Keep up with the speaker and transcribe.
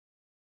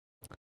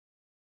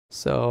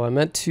So I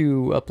meant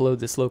to upload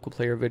this local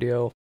player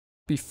video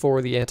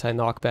before the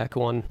anti-knockback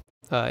one,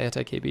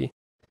 anti-KB.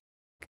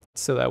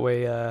 So that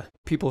way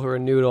people who are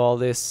new to all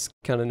this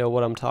kind of know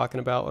what I'm talking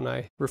about when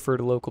I refer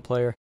to local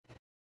player.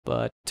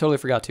 But totally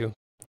forgot to.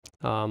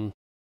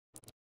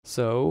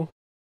 So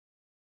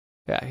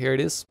yeah, here it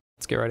is.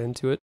 Let's get right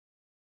into it.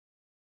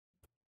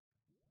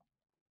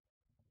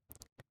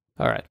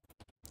 Alright,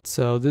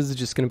 so this is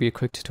just going to be a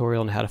quick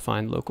tutorial on how to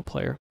find local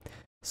player.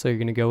 So you're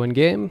going to go in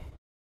game.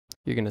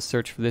 You're going to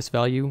search for this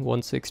value,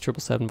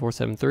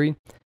 1677473,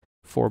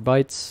 4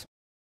 bytes.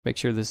 Make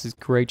sure this is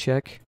gray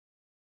check.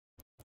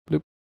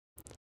 Bloop.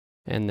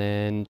 And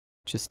then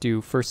just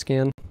do first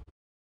scan.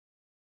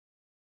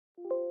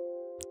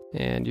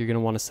 And you're going to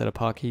want to set up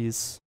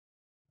hotkeys.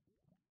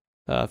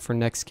 For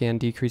next scan,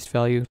 decreased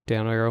value,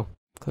 down arrow,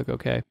 click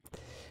OK.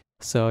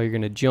 So you're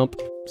going to jump,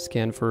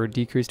 scan for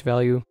decreased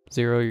value,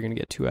 0, you're going to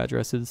get 2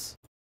 addresses.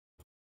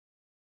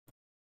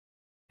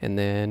 And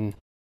then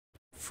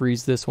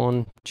freeze this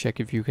one, check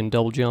if you can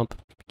double jump.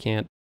 If you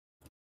can't,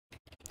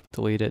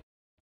 delete it,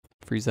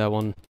 freeze that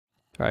one.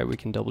 Alright, we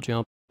can double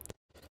jump.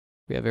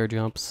 We have air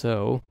jump,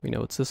 so we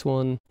know it's this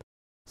one.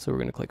 So we're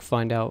going to click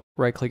find out,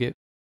 right click it,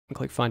 and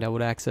click find out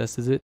what access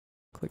is it.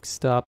 Click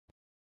stop.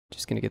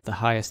 Just going to get the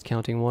highest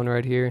counting one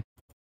right here.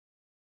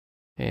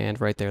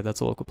 And right there, that's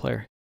a local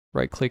player.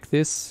 Right click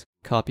this,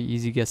 copy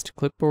easy guess to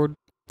clipboard,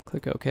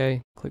 click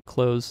OK, click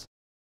close,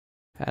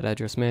 add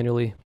address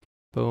manually,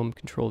 boom,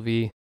 control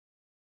V,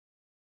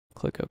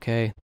 click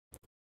OK.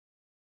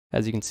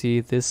 As you can see,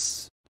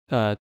 this,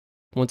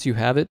 once you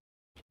have it,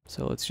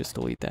 so let's just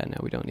delete that now,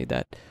 we don't need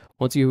that.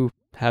 Once you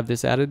have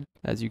this added,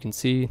 as you can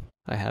see,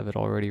 I have it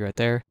already right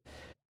there.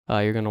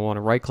 You're going to want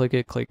to right click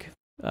it, click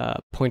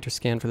pointer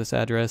scan for this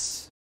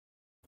address,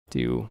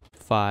 do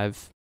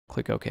 5,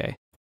 click OK.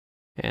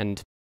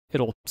 And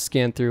it'll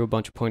scan through a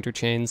bunch of pointer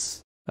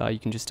chains. You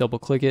can just double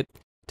click it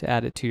to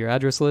add it to your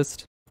address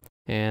list,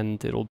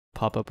 and it'll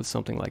pop up with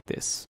something like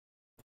this.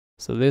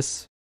 So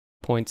this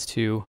points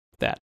to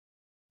that.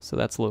 So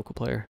that's local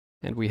player,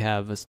 and we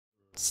have a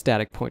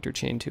static pointer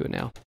chain to it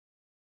now.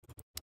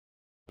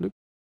 Bloop.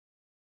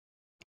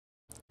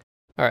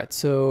 Alright,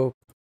 so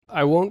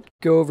I won't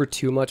go over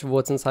too much of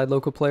what's inside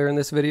local player in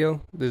this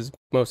video. This is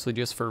mostly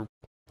just for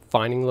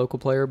finding local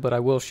player, but I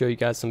will show you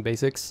guys some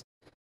basics.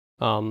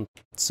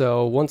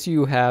 So once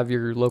you have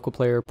your local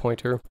player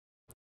pointer,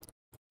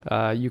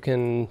 you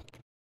can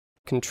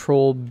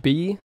control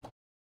B,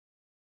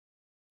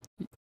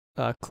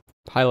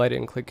 highlight it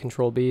and click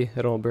control B.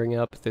 It'll bring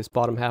up this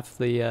bottom half of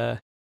the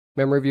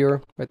memory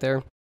viewer right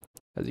there.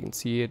 As you can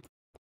see, it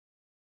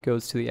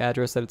goes to the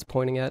address that it's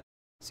pointing at,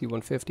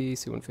 C150,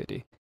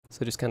 C150.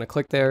 So just kind of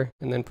click there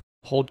and then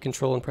hold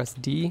control and press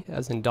D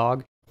as in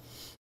dog.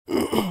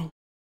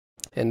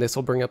 And this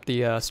will bring up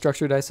the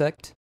structure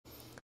dissect.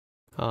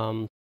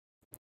 And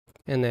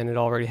then it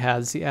already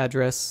has the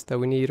address that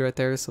we need right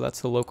there, so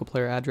that's the local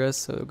player address.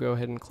 So go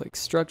ahead and click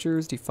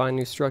structures, define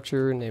new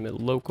structure, name it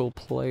local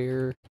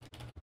player.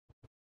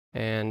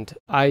 And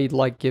I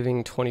like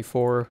giving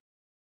 24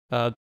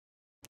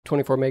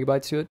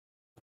 megabytes to it.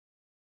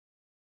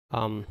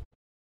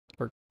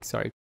 Or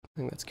sorry, I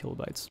think that's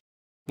kilobytes.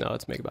 No,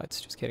 it's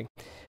megabytes, just kidding.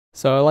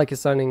 So I like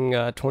assigning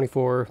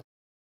 24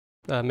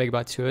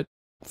 megabytes to it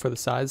for the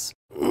size.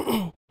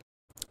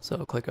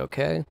 So click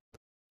OK.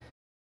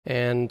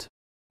 And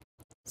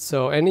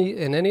so in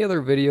any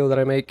other video that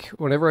I make,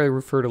 whenever I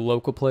refer to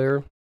local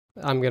player,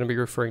 I'm going to be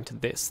referring to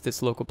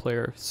this local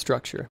player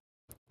structure.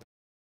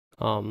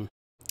 And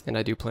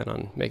I do plan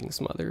on making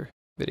some other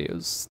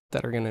videos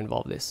that are going to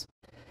involve this.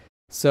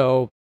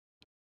 So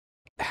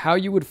how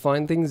you would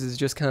find things is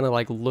just kind of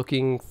like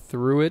looking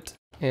through it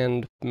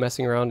and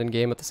messing around in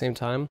game at the same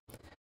time.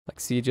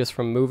 Like see, just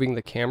from moving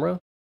the camera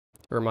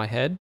or my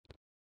head,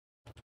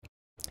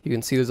 you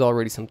can see there's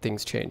already some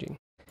things changing.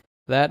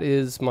 That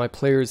is my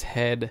player's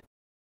head,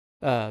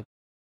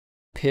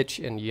 pitch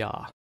and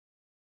yaw.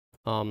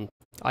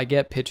 I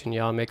get pitch and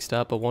yaw mixed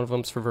up, but one of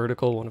them's for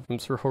vertical, one of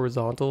them's for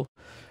horizontal.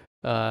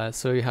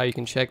 So how you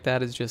can check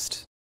that is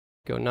just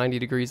go 90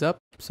 degrees up.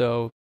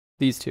 So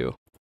these two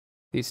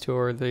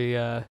are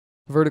the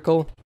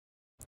vertical,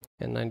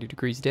 and 90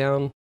 degrees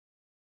down.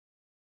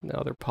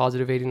 Now they're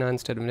positive 89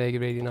 instead of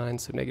negative 89,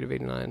 so negative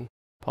 89,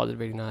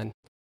 positive 89.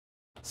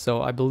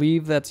 So I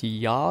believe that's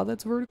yaw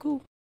that's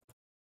vertical.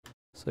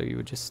 So you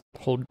would just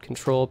hold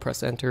control,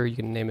 press enter, you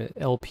can name it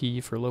LP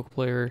for local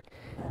player,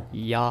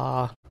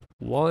 yaw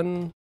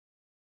 1,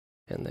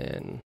 and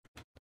then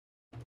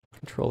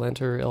control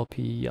enter,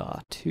 LP yaw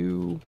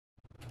 2,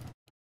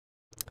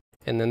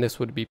 and then this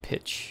would be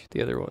pitch,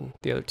 the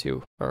other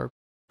two are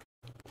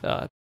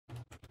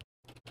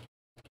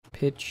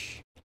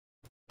pitch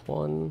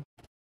 1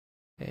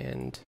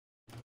 and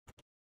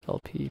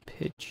LP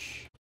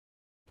pitch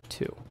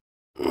 2.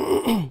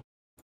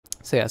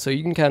 So yeah, so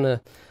you can kind of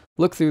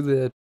look through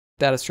the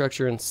data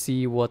structure and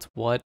see what's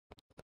what.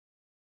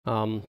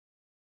 I'll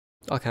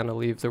kind of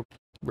leave the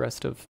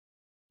rest of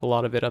a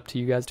lot of it up to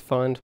you guys to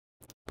find,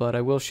 but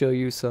I will show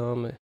you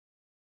some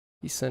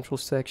essential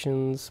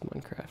sections,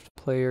 Minecraft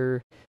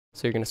player,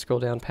 So you're going to scroll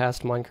down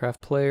past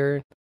Minecraft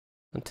Player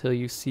until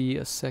you see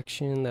a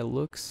section that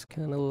looks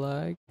kind of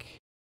like...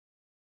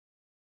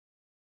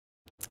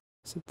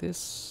 Is it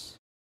this?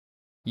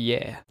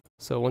 Yeah.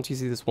 So once you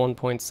see this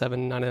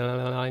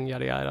 1.7999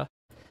 yada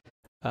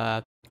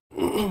yada,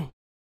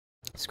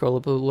 scroll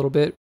up a little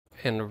bit,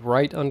 and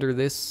right under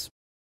these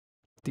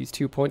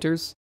 2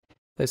 pointers,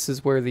 this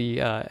is where the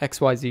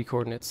XYZ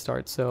coordinates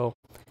start. So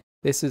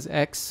this is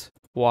X,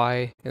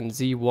 Y, and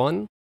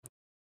Z1,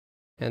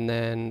 and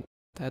then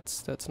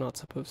that's not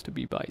supposed to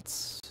be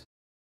bytes.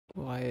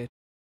 Why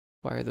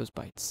are those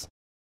bytes?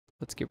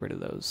 Let's get rid of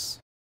those.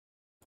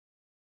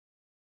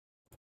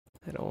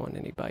 I don't want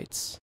any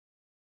bytes.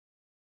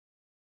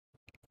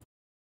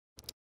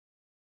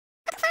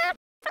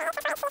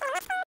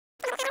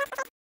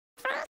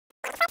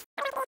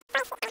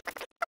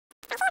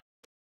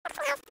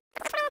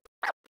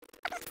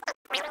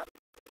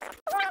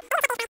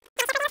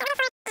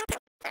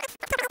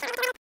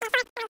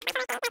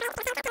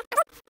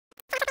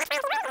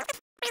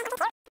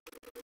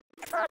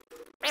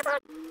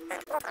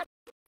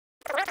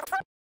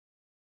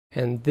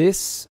 And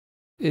this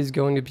is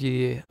going to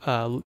be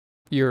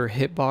your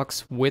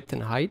hitbox width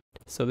and height.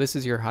 So this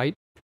is your height.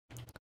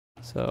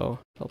 So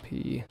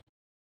LP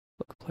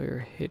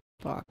LocalPlayer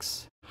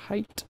hitbox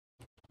height.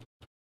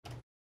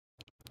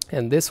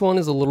 And this one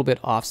is a little bit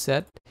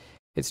offset.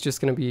 It's just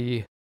going to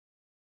be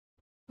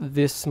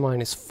this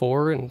minus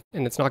 4, and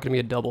it's not going to be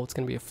a double. It's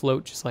going to be a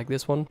float, just like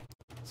this one.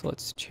 So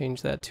let's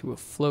change that to a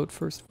float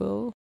first of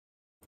all.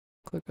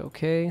 Click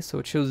OK. So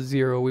it shows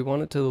 0. We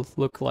want it to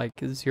look like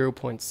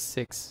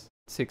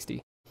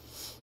 0.660.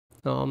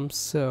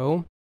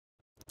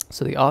 So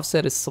the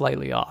offset is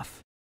slightly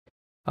off.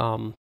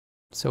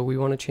 So we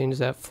want to change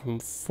that from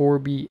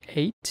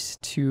 4B8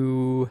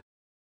 to, I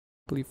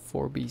believe,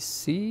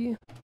 4BC.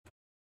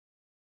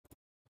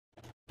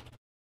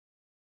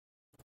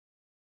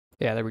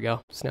 Yeah, there we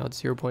go. So now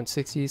it's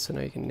 0.60. So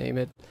now you can name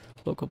it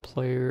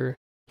LocalPlayer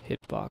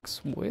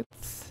hitbox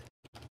width.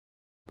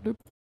 Bloop.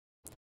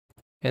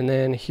 And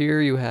then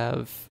here you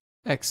have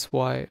X,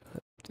 Y,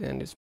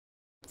 and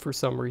for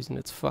some reason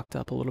it's fucked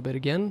up a little bit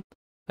again.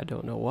 I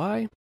don't know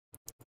why.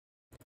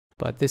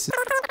 But this is...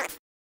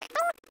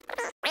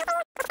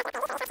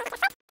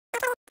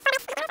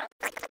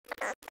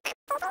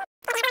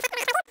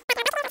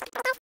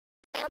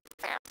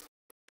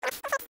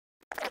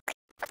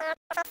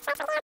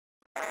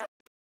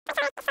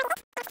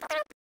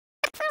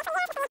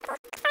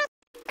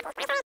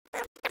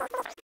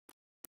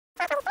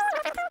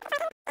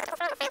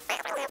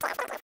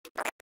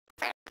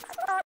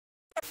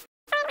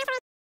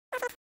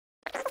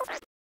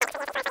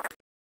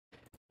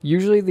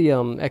 Usually the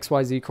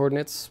XYZ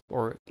coordinates,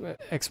 or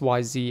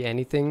XYZ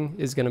anything,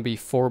 is going to be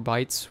 4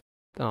 bytes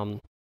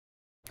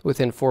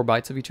within 4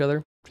 bytes of each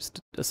other,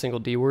 just a single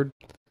D word.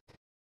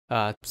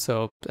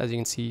 So as you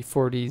can see,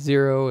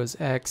 4D0 is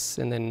X,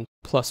 and then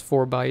plus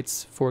 4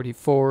 bytes.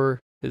 4D4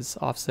 is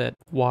offset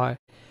Y,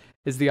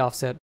 is the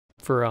offset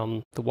for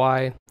the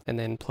Y, and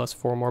then plus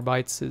 4 more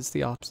bytes is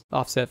the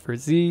offset for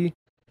Z.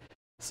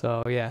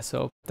 So yeah,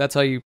 so that's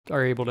how you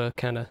are able to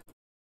kind of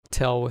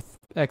tell with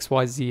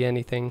XYZ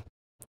anything.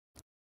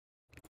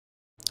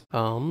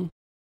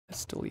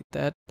 Let's delete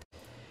that.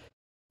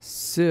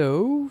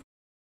 So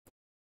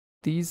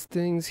these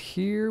things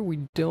here,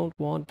 we don't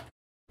want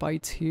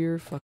bytes here.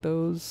 Fuck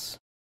those.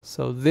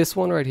 So this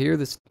one right here,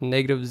 this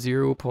negative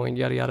 0 point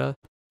yada yada.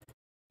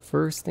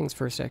 First things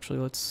first, actually,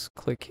 let's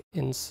click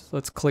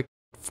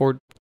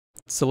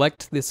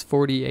select this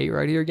 48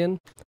 right here again,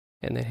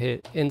 and then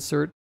hit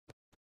insert,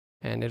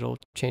 and it'll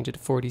change it to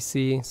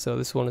 40C. So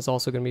this one is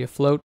also going to be a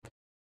float.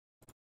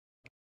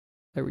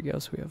 There we go.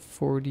 So we have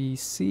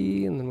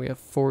 40C, and then we have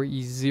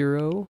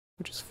 4E0,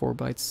 which is 4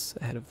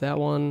 bytes ahead of that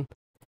one.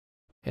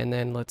 And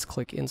then let's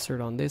click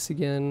insert on this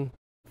again,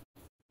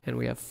 and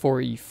we have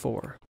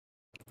 4E4.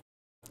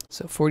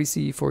 So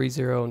 40C,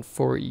 4E0, and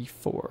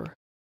 4E4.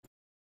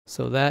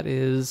 So that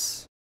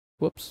is,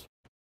 whoops,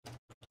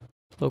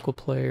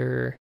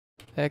 LocalPlayer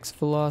X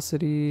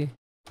velocity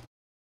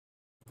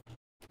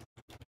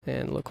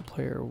and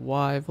LocalPlayer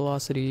Y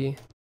velocity.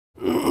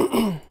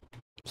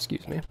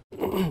 Excuse me.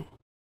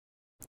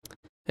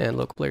 And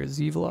LocalPlayer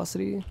Z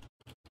velocity.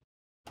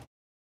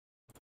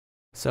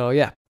 So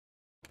yeah,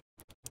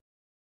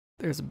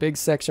 there's a big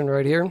section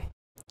right here.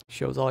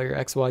 Shows all your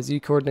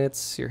XYZ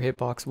coordinates, your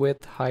hitbox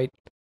width, height,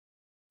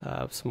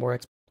 some more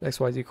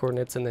XYZ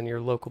coordinates, and then your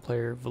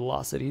LocalPlayer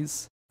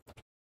velocities.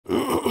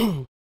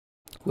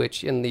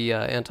 Which in the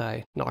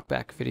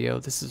anti-knockback video,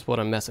 this is what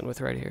I'm messing with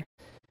right here.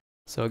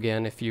 So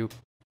again, if you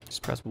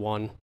just press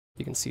 1,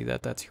 you can see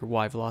that that's your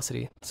Y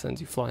velocity. It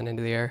sends you flying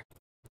into the air.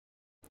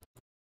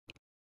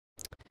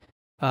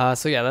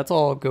 So yeah, that's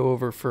all I'll go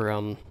over for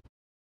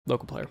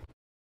LocalPlayer.